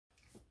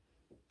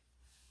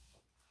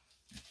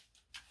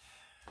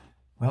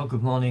Well,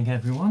 good morning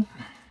everyone.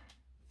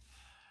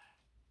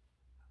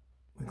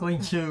 We're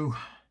going to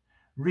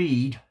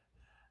read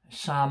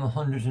Psalm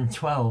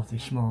 112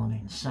 this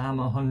morning. Psalm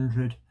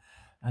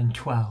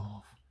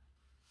 112.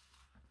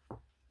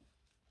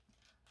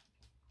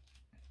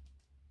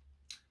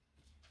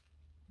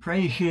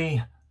 Praise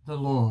ye the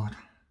Lord.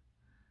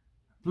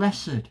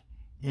 Blessed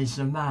is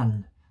the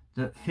man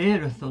that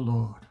feareth the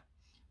Lord,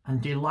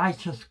 and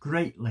delighteth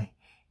greatly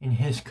in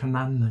his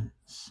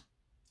commandments.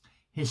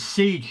 His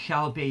seed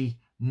shall be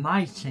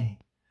mighty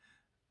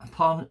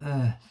upon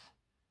earth.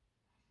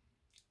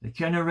 The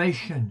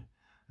generation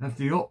of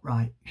the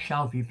upright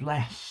shall be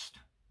blessed.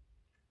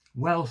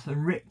 Wealth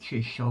and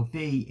riches shall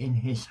be in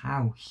his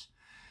house,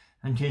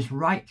 and his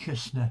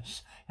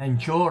righteousness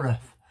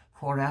endureth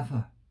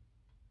forever.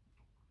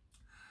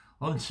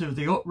 Unto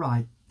the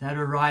upright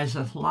there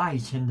ariseth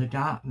light in the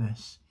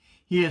darkness.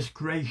 He is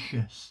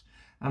gracious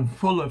and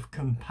full of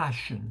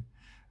compassion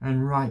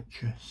and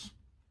righteous.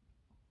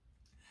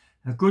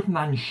 A good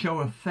man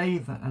showeth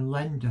favour and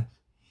lendeth.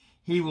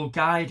 He will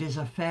guide his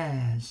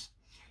affairs,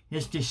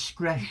 his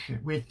discretion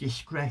with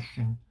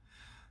discretion.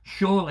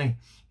 Surely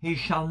he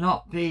shall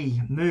not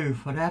be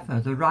moved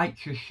forever. The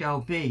righteous shall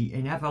be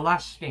in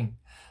everlasting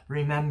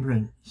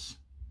remembrance.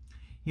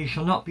 He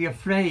shall not be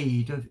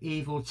afraid of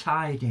evil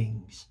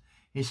tidings.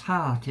 His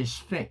heart is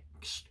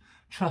fixed,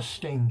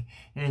 trusting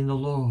in the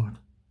Lord.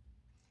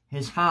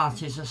 His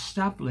heart is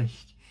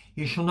established.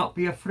 He shall not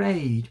be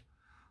afraid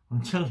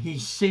until he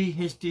see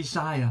his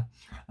desire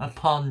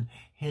upon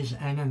his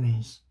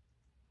enemies.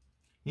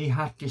 He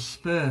hath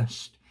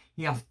dispersed,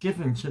 he hath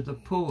given to the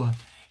poor.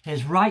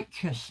 His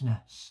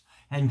righteousness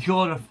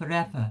endureth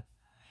forever.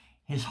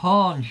 His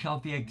horn shall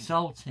be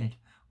exalted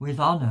with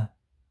honour.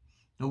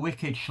 The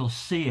wicked shall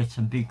see it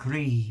and be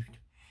grieved.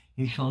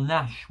 He shall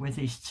gnash with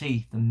his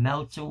teeth and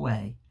melt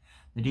away.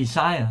 The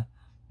desire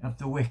of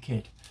the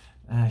wicked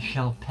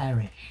shall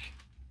perish.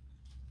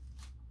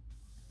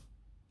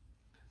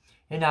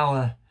 In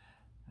our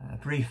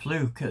brief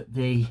look at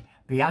the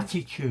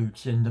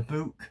Beatitudes in the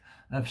book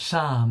of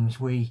Psalms,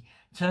 we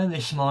turn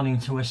this morning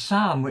to a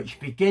psalm which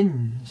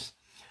begins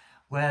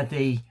where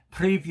the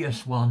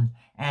previous one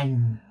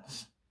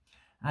ends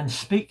and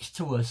speaks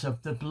to us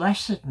of the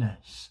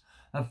blessedness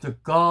of the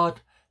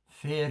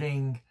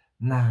God-fearing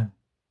man.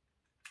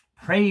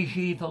 Praise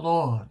ye the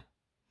Lord,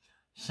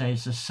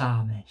 says the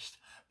psalmist.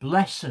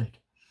 Blessed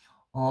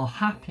or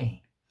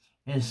happy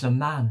is the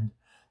man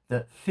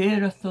that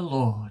feareth the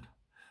Lord,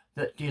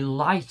 that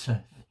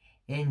delighteth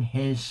in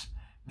his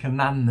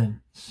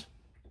commandments.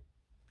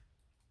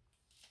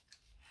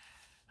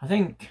 I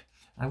think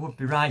I would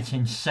be right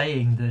in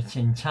saying that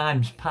in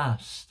times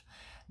past,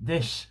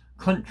 this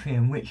country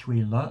in which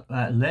we live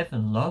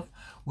and love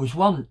was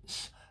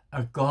once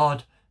a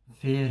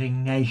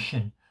God-fearing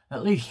nation,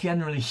 at least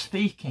generally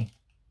speaking,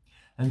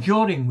 and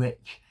during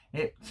which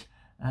it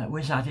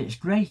was at its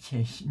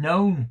greatest,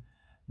 known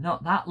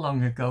not that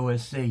long ago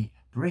as the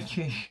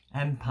British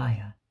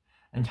Empire,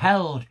 and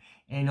held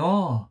in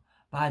awe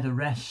by the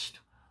rest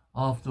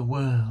of the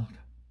world.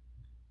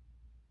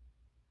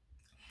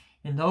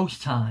 In those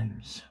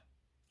times,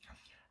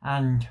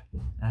 and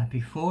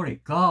before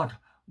it, God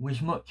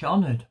was much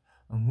honoured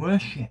and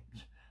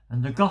worshipped,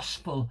 and the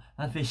gospel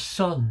of his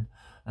Son,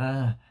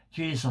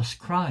 Jesus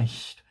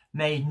Christ,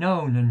 made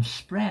known and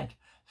spread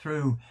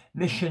through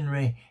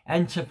missionary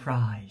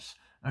enterprise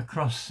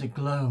across the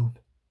globe.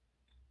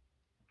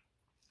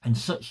 In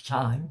such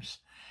times,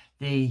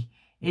 the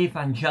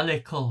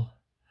evangelical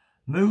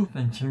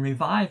movement and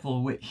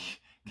revival which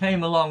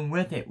came along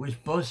with it was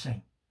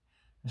buzzing,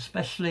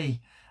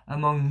 especially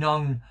among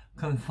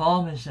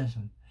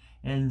non-conformism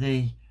in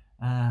the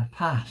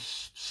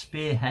past,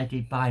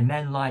 spearheaded by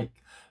men like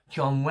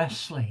John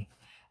Wesley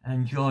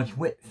and George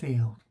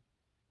Whitefield.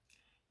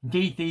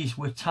 Indeed, these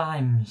were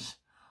times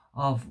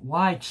of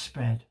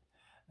widespread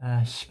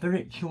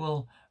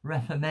spiritual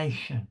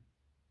reformation,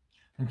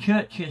 and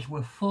churches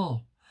were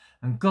full,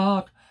 and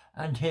God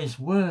and his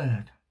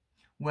word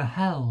were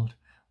held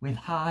with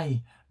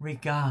high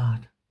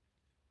regard.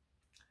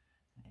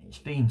 It's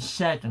been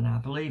said, and I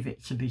believe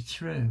it to be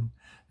true,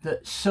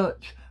 that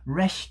such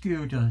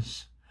rescued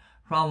us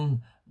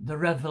from the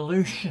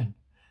revolution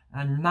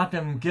and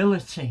Madame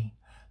Guillotine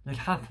that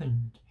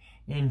happened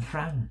in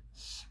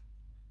France.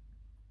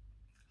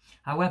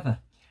 However,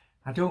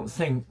 I don't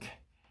think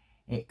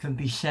it can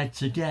be said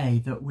today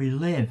that we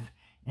live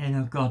in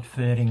a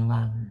God-fearing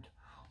land,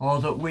 or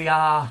that we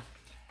are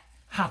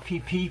happy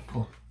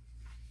people.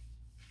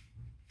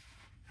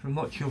 From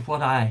much of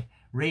what I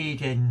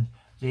read in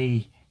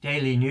the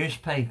daily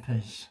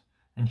newspapers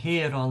and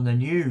hear on the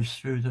news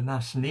through the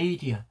mass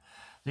media,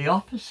 the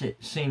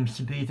opposite seems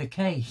to be the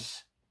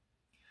case.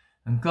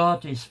 And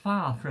God is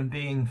far from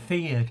being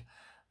feared,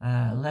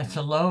 let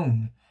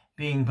alone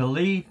being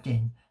believed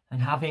in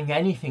and having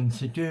anything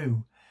to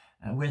do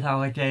with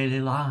our daily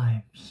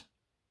lives.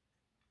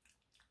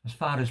 As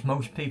far as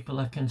most people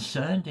are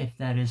concerned, if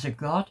there is a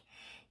God,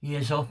 he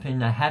is up in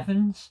the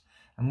heavens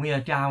and we are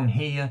down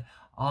here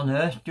on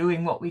earth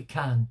doing what we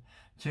can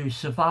to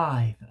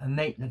survive and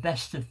make the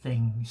best of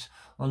things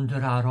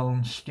under our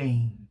own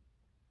steam.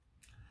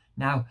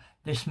 Now,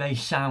 this may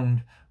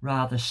sound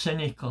rather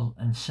cynical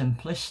and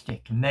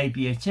simplistic, and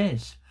maybe it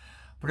is,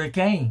 but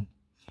again,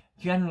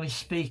 generally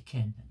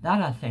speaking,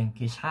 that I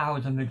think is how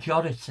the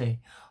majority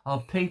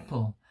of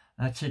people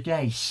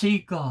today see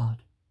God,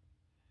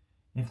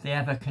 if they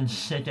ever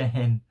consider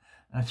him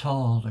at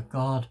all, the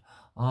God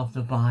of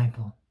the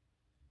Bible.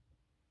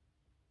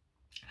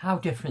 How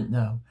different,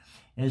 though,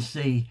 is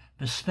the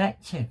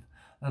perspective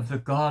of the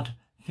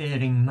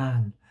God-fearing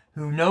man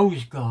who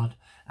knows God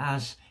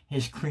as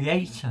his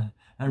creator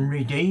and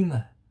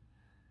redeemer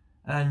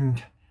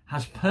and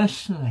has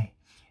personally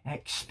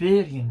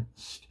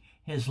experienced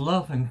his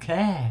love and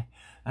care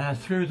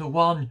through the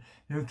one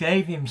who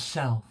gave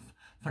himself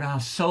for our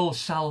soul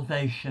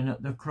salvation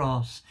at the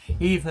cross,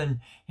 even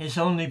his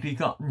only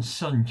begotten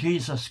Son,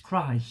 Jesus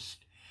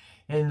Christ,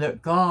 in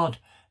that God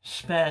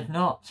spared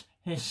not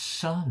his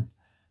Son,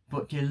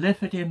 but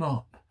delivered him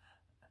up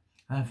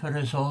for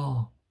us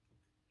all.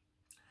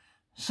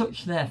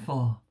 Such,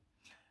 therefore,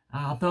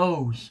 are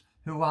those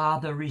who are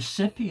the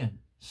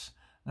recipients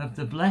of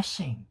the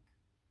blessing,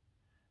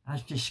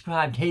 as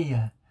described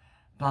here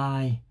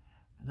by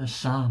the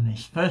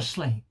psalmist.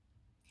 Firstly,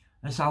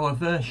 as our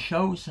verse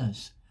shows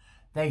us,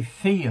 they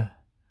fear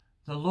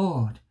the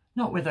Lord,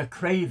 not with a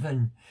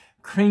craven,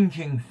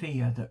 cringing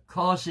fear that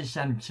causes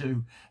them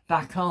to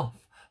back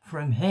off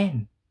from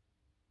him,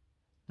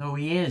 though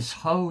he is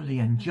holy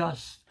and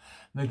just,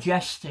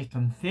 majestic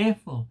and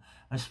fearful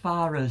as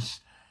far as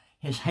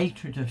his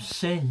hatred of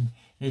sin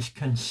is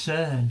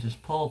concerned. As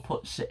Paul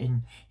puts it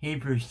in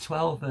Hebrews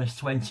 12 verse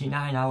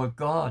 29, our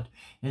God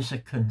is a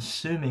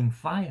consuming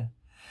fire.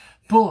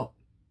 But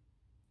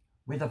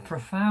with a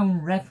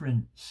profound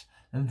reverence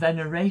and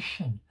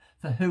veneration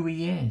for who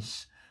he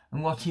is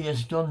and what he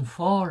has done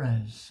for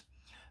us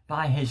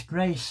by his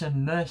grace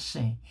and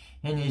mercy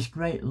in his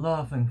great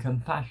love and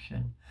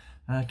compassion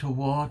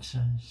towards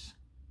us.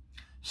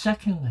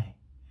 Secondly,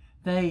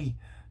 they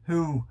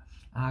who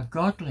are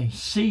godly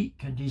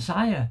seek and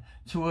desire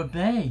to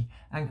obey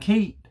and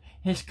keep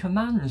his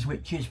commands,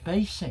 which is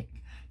basic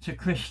to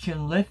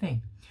Christian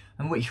living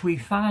and which we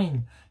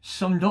find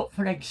summed up,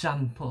 for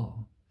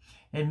example,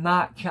 in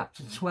Mark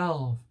chapter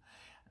 12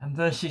 and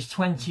verses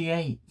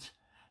 28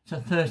 to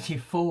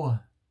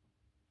 34.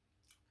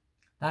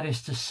 That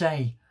is to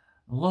say,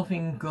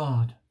 loving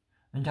God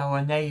and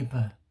our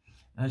neighbour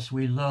as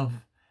we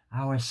love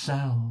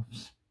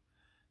ourselves.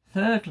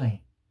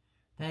 Thirdly,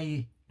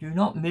 they do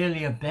not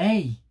merely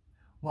obey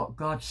what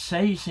God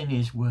says in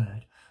his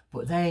word,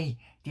 but they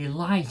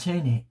delight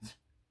in it.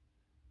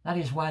 That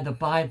is why the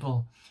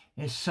Bible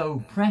is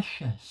so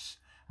precious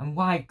and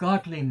why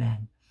godly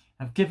men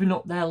have given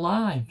up their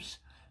lives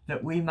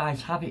that we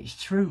might have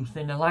its truth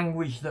in a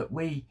language that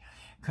we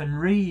can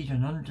read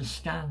and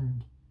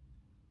understand.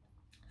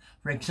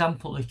 For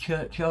example, the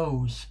church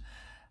owes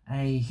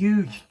a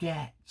huge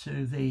debt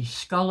to the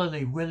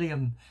scholarly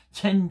William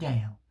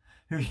Tyndale,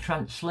 whose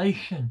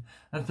translation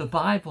of the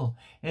Bible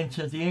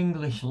into the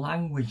English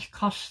language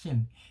cost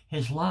him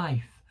his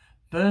life,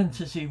 burnt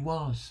as he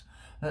was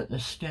at the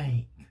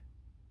stake.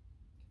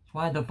 It's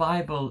why the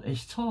Bible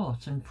is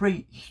taught and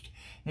preached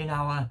in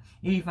our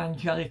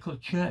evangelical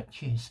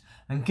churches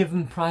and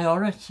given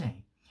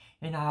priority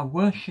in our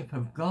worship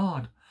of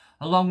God,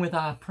 along with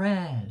our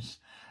prayers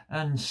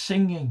and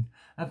singing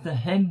of the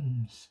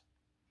hymns.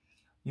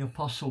 The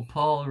Apostle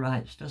Paul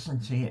writes,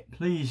 doesn't he, it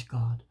pleased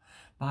God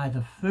by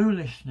the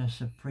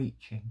foolishness of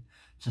preaching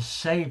to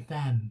save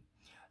them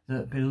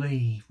that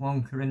believe.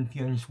 1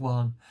 Corinthians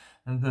 1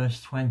 and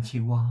verse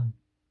 21.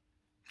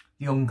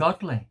 The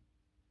ungodly,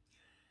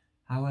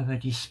 however,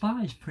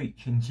 despise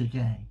preaching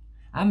today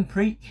and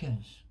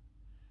preachers.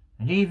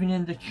 And even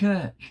in the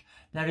church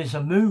there is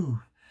a move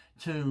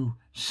to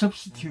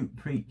substitute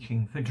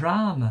preaching for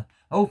drama,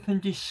 open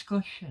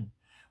discussion,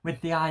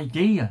 with the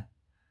idea,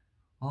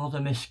 or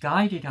the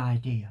misguided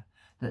idea,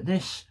 that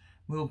this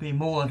will be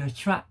more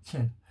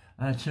attractive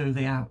to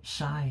the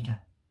outsider.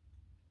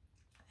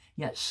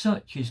 Yet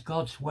such is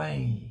God's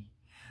way,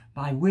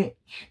 by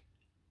which,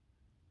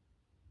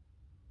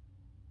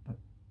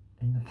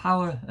 in the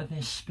power of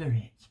his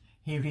Spirit,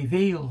 he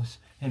reveals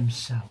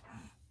himself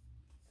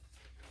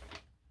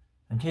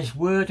and his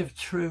word of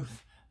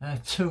truth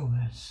to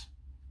us.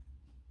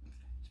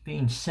 It's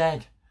been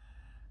said,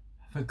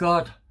 for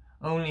God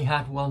only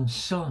had one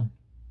Son,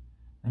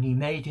 and he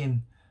made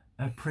him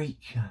a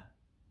preacher.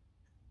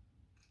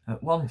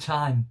 At one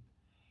time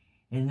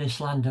in this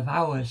land of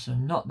ours,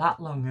 and not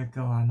that long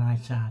ago I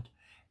might add,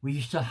 we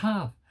used to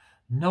have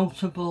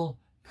notable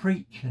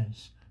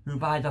preachers who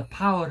by the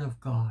power of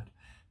God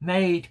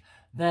made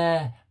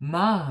their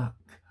mark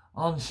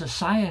on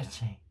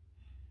society,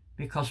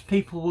 because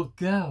people would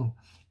go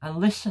and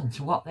listen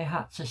to what they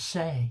had to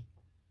say.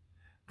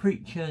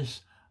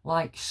 Preachers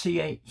like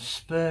C.H.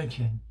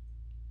 Spurgeon,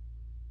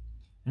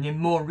 and in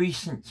more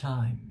recent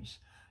times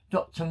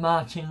Dr.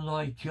 Martin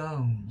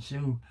Lloyd-Jones,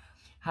 who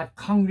had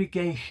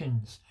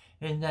congregations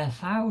in their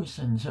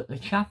thousands at the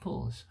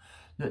chapels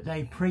that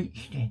they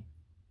preached in.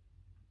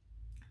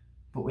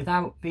 but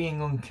without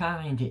being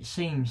unkind, it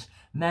seems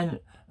men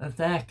of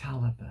their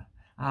calibre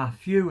are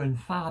few and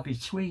far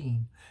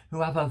between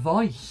who have a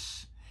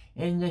voice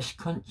in this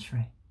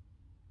country.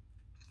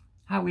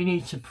 How we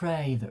need to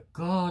pray that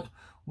God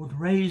would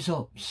raise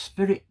up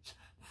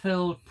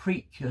spirit-filled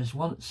preachers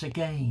once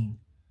again,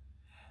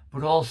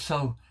 but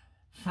also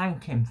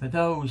thank him for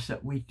those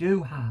that we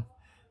do have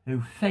who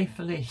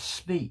faithfully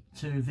speak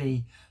to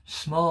the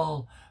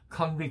small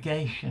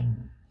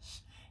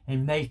congregations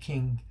in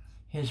making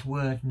his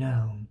word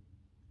known.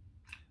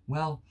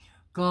 Well,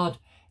 God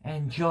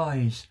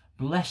enjoys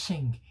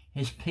blessing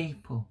his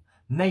people,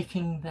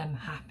 making them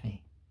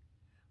happy,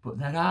 but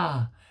there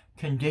are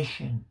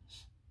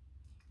conditions.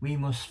 We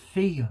must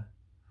fear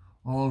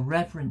or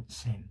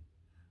reverence him,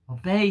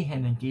 obey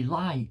him and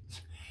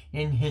delight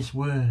in his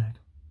word.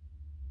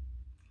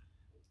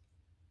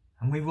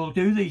 And we will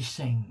do these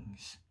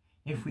things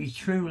if we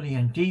truly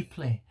and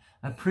deeply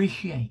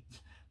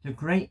appreciate the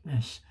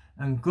greatness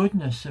and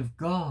goodness of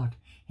God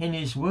in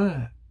his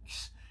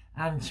works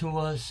and to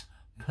us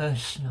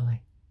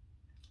personally.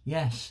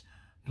 Yes,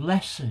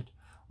 blessed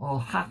or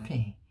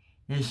happy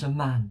is a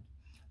man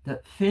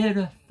that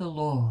feareth the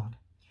Lord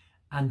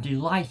and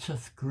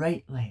delighteth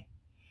greatly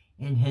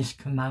in his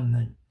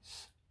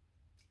commandments.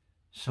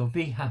 So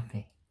be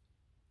happy.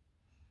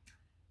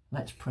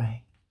 Let's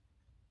pray.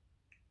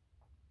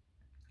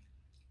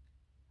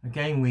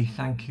 Again, we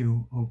thank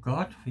you, O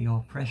God, for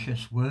your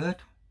precious word.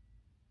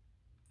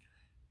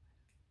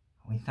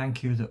 We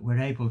thank you that we're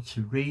able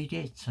to read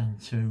it and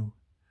to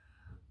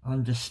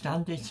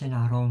understand it in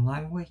our own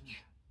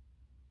language.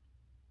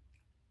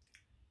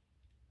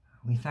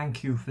 We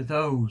thank you for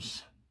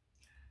those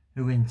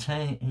who in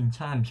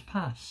times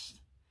past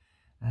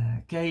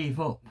gave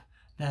up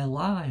their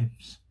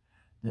lives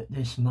that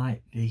this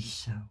might be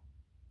so.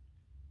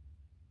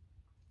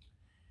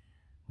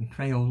 We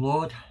pray, O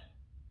Lord,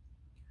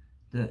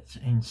 that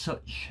in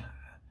such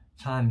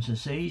times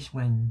as these,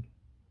 when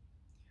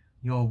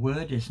your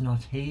word is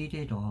not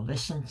heeded or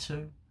listened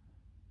to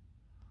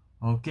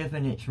or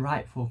given its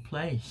rightful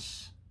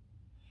place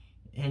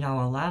in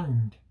our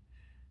land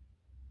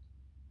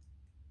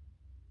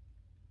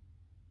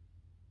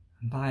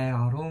and by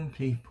our own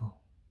people,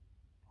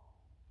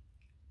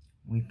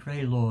 we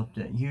pray, Lord,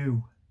 that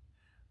you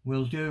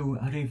will do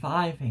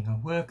a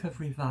work of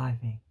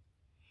reviving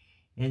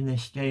in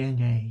this day and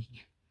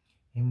age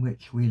in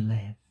which we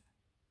live.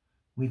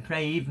 We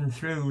pray even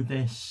through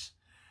this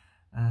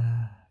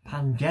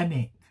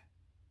pandemic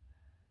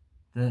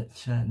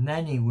that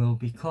many will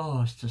be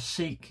caused to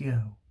seek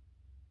you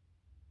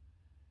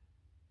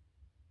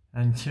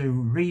and to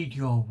read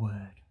your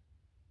word,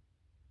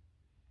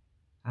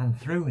 and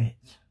through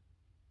it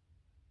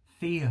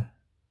fear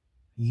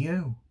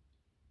you,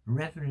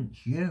 reverence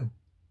you.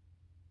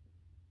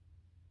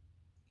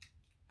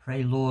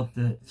 Pray, Lord,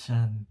 that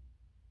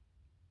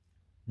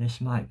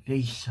this might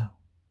be so.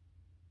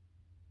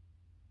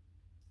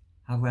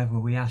 However,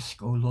 we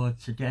ask, O Lord,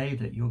 today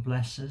that you'll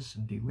bless us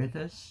and be with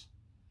us.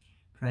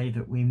 Pray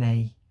that we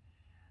may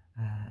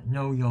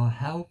know your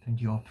help and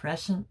your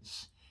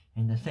presence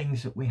in the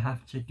things that we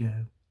have to do.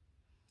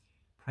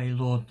 Pray,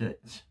 Lord,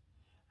 that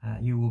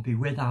you will be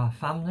with our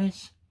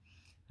families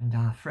and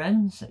our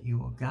friends, that you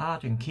will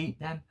guard and keep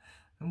them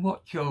and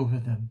watch over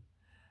them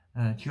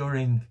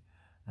during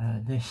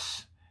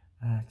this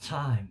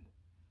time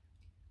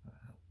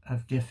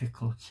of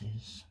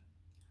difficulties.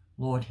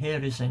 Lord,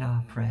 hear us in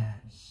our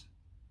prayers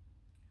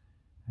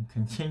and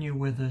continue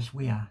with us,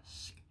 we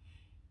ask,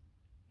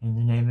 in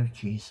the name of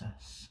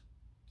Jesus.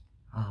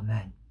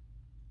 Amen.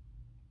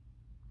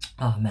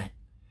 Amen.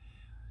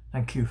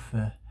 Thank you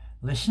for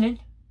listening,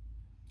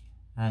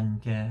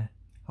 and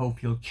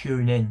hope you'll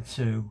tune in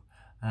to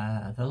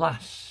the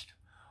last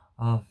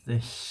of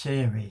this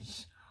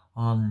series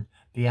on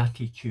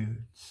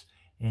Beatitudes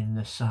in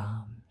the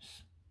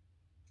Psalms.